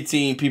put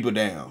 15 people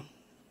down.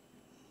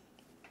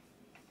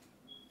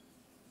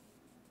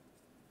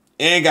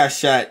 And got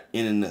shot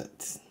in the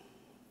nuts.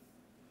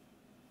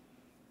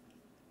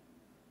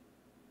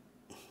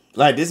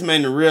 Like, this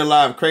man in real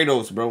life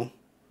Kratos, bro.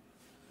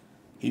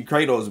 He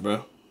Kratos,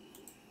 bro.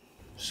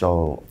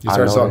 So You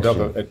started selling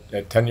dope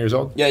at 10 years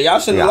old? Yeah, y'all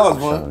shouldn't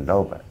have lost,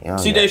 bro.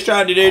 CJ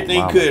Stroud did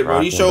everything he could,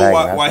 bro. He showed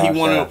why he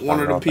wanted one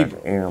of them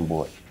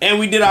people. And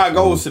we did our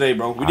goals today,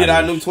 bro. We did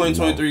our new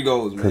 2023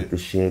 goals, man. Cook the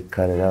shit,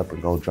 cut it up,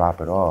 and go drop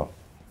it off.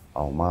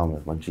 Oh,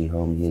 mama, my G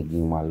homie, he'll give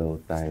me my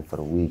little thing for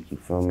the week, you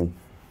feel me?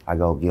 I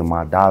go get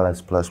my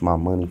dollars plus my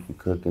money for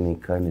cooking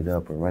and cutting it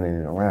up and running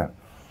it around.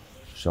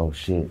 So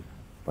shit,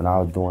 when I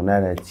was doing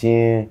that at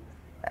 10,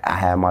 I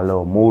had my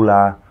little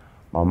moolah.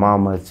 My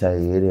mama would tell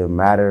you it didn't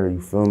matter,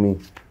 you feel me?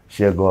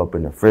 She'll go up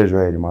in the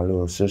refrigerator. My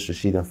little sister,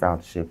 she done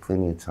found the shit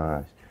plenty of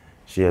times.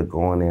 She'll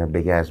go in there,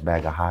 big ass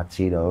bag of hot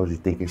Cheetos. You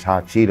think it's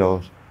hot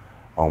Cheetos?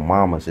 On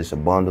mama's, it's a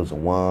bundles of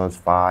 1s,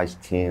 5s,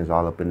 10s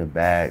all up in the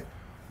bag.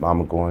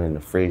 Mama going in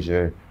the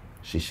freezer.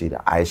 She see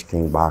the ice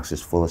cream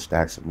boxes full of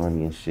stacks of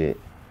money and shit.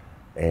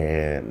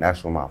 And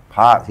that's when my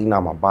pops, he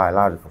not my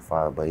biological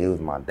father, but he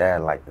was my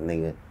dad, like the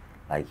nigga,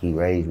 like he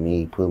raised me,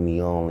 he put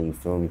me on, you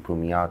feel me, put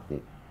me out there.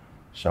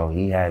 So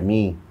he had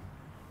me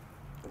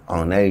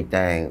on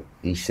everything.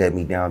 He set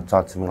me down,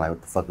 talked to me like,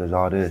 what the fuck is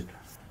all this?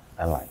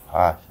 I'm like,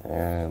 gosh,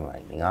 man,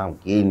 like, nigga, I'm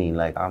getting it,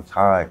 like, I'm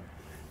tired.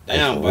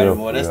 Damn, buddy,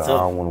 boy, that's tough. I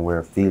don't want to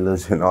wear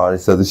feelers and all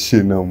this other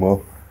shit no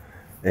more.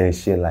 And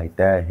shit like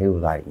that. He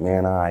was like,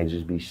 man, all right,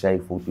 just be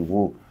safe, whoopie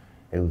whoop.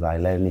 He was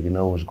like, let a nigga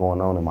know what's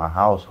going on in my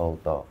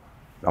household, though.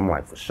 I'm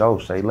like, for sure,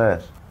 say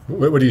less.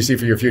 What do you see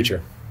for your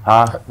future?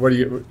 Huh? What do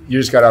you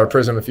just got out of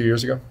prison a few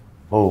years ago?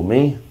 Oh,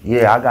 me?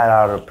 Yeah, I got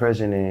out of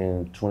prison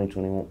in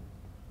 2021.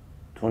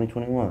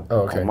 2021. Oh,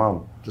 okay.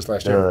 Mama. Just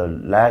last year?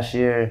 Last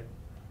year,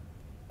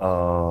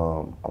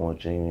 I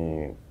went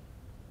in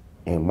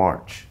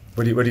March.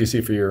 What do you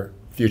see for your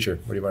future?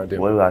 What do you want to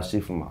do? What do I see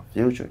for my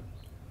future?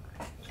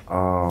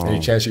 Any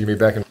chance you can be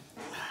back in?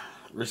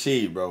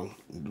 Rasheed, bro.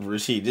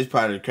 Rasheed, this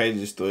probably the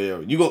craziest story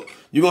ever. You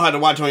gonna have to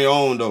watch on your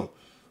own though.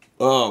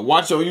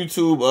 Watch on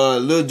YouTube,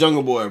 Lil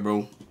Jungle Boy,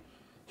 bro.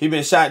 He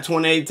been shot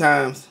 28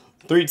 times,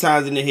 3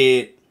 times in the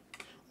head,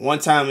 1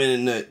 time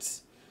in the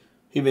nuts.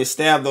 He been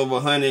stabbed over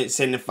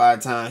 175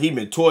 times. He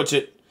been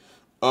tortured.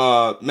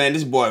 Man,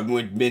 this boy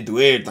been through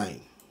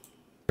everything.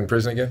 In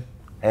prison again?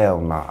 Hell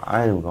nah,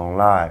 I ain't gonna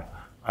lie.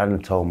 I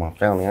done told my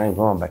family I ain't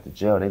going back to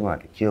jail. They gonna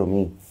have to kill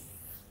me.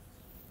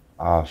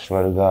 I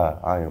swear to God,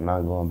 I am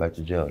not going back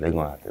to jail. They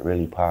gonna have to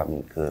really pop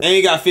me. Cause and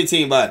he got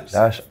 15 bodies.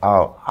 That's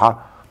out.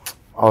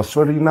 I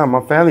swear to you not,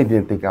 my family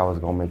didn't think I was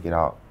gonna make it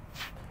out.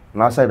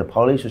 When I say the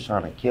police was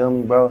trying to kill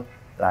me, bro,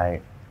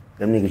 like,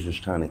 them niggas was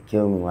trying to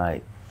kill me,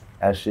 like,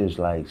 that shit's,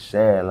 like,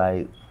 sad.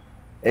 Like,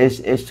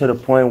 it's to the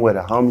point where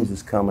the homies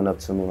is coming up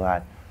to me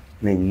like,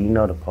 nigga, you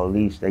know the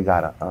police, they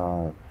got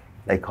a,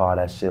 they call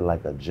that shit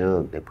like a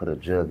jug. They put a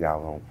jug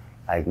out on.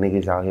 Like,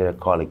 niggas out here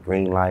call it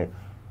green light,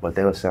 but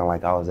they would sound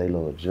like I was a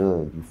little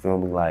jug, you feel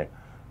me? Like,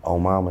 oh,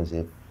 mamas,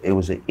 if it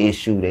was an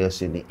issue, they'll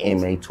send the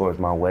inmate towards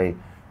my way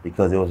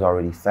because it was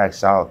already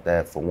facts out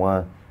that, for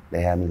one,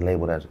 they had me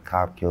labeled as a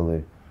cop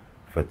killer.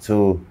 For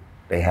 2,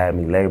 they had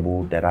me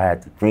labeled that I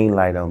had the green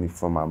light on me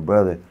from my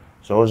brother.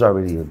 So it was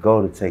already a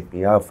goal to take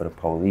me out for the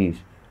police.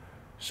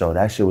 So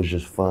that shit was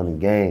just fun and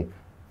game.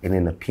 And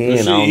in the pen,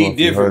 I don't know if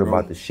you heard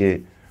about the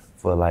shit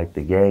for like the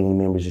gang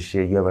members and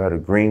shit. You ever heard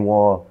of Green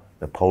Wall?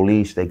 The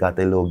police, they got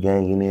their little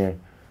gang in there.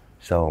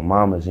 So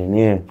mama's in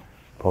there.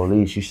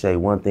 Police, you say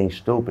one thing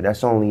stupid.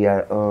 That's only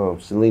at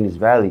Salinas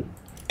Valley.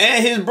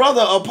 And his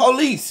brother a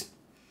police.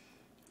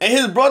 And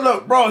his brother,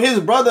 bro,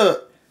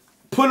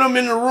 put him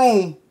in the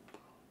room,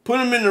 put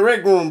him in the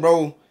rec room,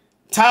 bro.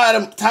 Tied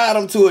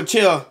him to a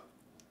chair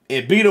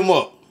and beat him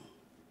up.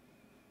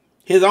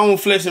 His own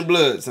flesh and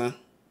blood, son.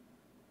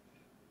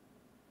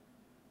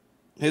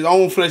 His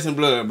own flesh and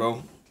blood,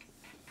 bro.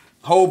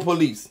 Whole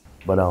police.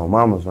 But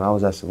mama's, when I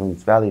was at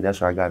Salinas Valley,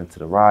 that's where I got into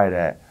the riot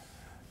at.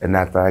 And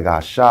after I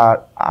got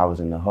shot, I was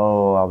in the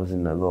hole. I was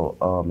in the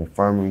little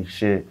infirmary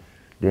shit.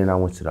 Then I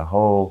went to the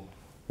hole.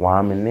 While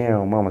I'm in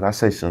there,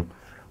 mama's,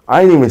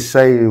 I didn't even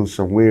say it was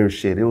some weird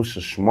shit. It was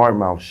some smart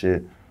mouth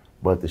shit.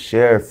 But the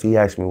sheriff, he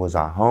asked me, was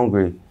I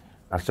hungry?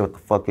 I said, what the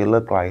fuck it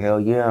look like? Hell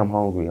yeah, I'm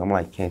hungry. I'm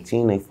like,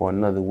 canteen for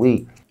another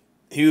week.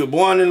 He was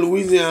born in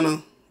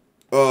Louisiana.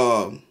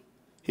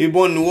 He was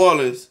born in New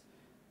Orleans.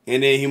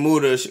 And then he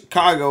moved to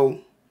Chicago.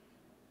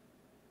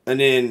 And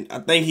then I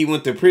think he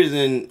went to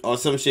prison or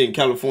some shit in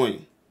California.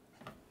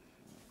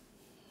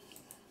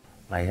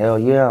 Like, hell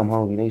yeah, I'm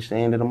hungry. They the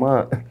end of the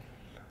month.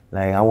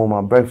 Like, I want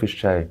my breakfast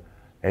tray.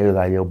 They was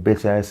like, yo,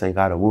 bitch ass ain't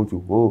got a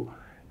woo-woo.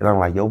 And I'm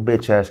like, yo,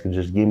 bitch ass can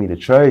just give me the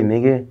tray,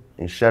 nigga,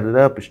 and shut it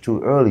up. It's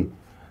too early.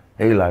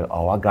 He like,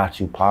 oh, I got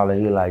you, Paula.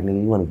 He like,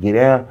 nigga, you want to get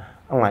down?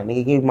 I'm like,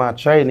 nigga, give me my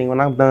tray, nigga. When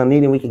I'm done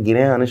eating, we can get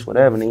down. It's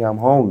whatever, nigga. I'm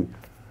hungry.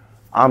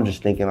 I'm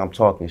just thinking I'm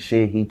talking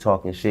shit. He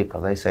talking shit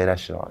because they say that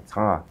shit all the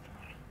time.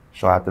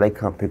 So after they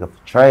come pick up the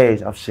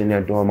trays, I'm sitting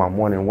there doing my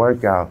morning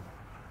workout.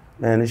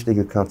 Man, this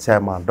nigga come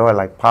tap my door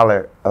like,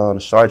 Paula, the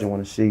sergeant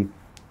want to see.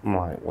 I'm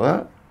like,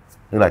 what?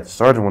 He like, the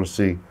sergeant want to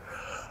see.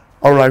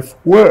 I'm like,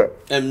 what?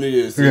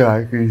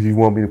 Yeah, he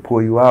want me to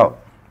pull you out.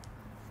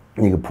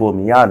 Nigga pulled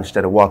me out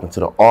instead of walking to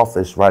the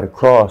office right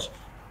across.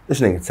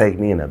 This nigga take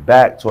me in the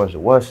back towards the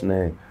what's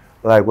name.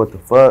 Like, what the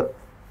fuck?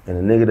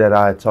 And the nigga that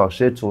I talk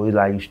shit to, he's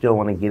like, you still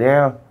want to get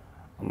down?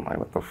 I'm like,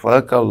 what the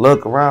fuck? I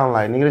look around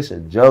like, nigga, this a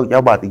joke. Y'all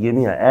about to give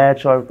me an ad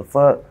charge? What the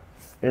fuck?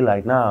 They're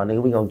like, nah,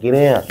 nigga, we gonna get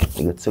in.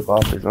 Nigga took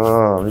off his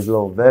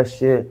little vest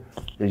shit,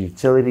 his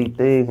utility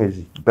thing, his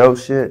belt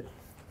shit.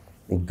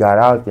 He got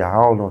out there.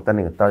 I don't know if that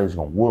nigga thought he was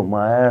gonna whoop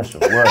my ass or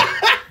what.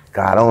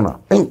 Got on her,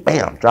 bing,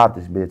 bam, dropped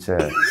this bitch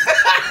ass.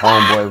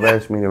 Homeboy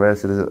arrested me, the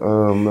rest of the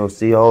little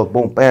CEOs,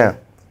 boom, bam.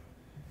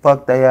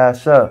 Fuck they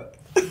ass up.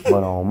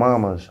 But on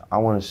mamas, I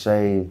wanna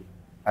say,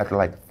 after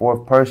like the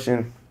fourth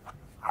person,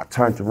 I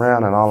turned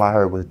around and all I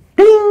heard was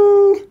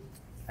ding!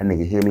 That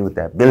nigga hit me with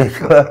that billy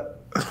club.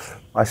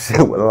 My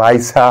shit with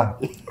lights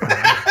out.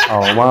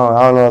 Oh, mama,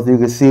 I don't know if you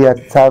can see at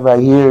the top right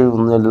here, the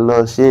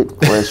little shit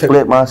where it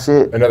split my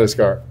shit. Another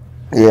scar.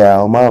 Yeah,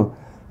 oh, mama,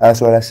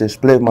 that's where that shit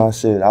split my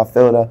shit. I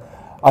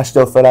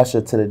still feel that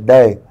shit to the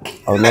day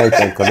on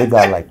everything, because it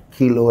got like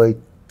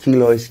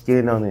keloid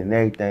skin on it and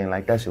everything.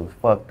 Like, that shit was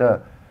fucked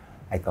up.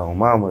 Like, on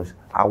mamas,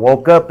 I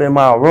woke up in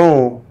my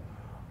room,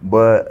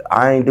 but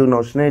I ain't do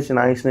no snitching.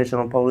 I ain't snitching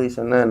on police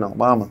or nothing, no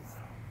mama.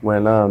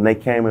 When they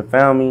came and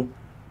found me,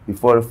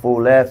 before the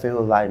fool left, it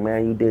was like,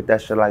 man, you did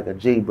that shit like a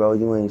G, bro.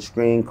 You ain't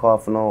scream,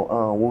 coughing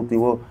on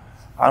whoopty-whoop.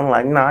 I'm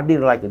like, nah, I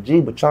did it like a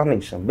G, but y'all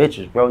niggas some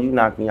bitches, bro. You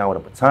knocked me out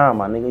with a baton,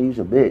 my nigga. You's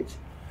a bitch.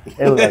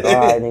 It was like,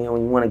 all right, nigga,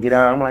 when you want to get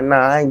out, I'm like, nah,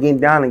 I ain't getting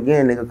down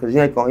again, nigga, because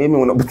you ain't going to hit me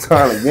with a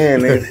baton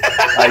again,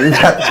 nigga. Like, you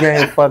got the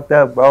game fucked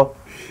up, bro.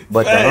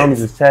 But the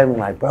homies was telling me,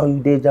 like, bro, you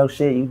did your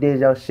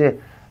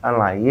shit, I'm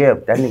like, yeah,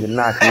 but that nigga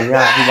knocked me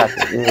out. He got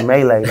the end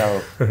melee,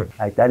 though.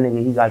 Like, that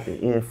nigga, he got the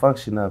end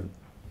function of it.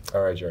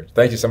 All right, George.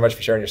 Thank you so much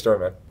for sharing your story,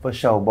 man. For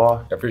sure,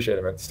 boy. I appreciate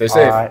it, man. Stay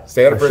safe. Right,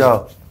 stay out of prison.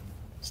 Sure.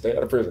 Stay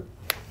out of prison.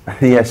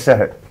 Yes,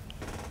 sir.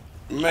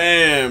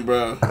 Man,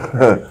 bro.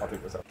 I'll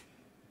take this out.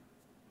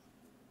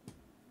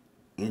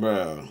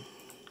 Bro.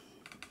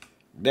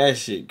 That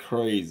shit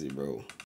crazy, bro.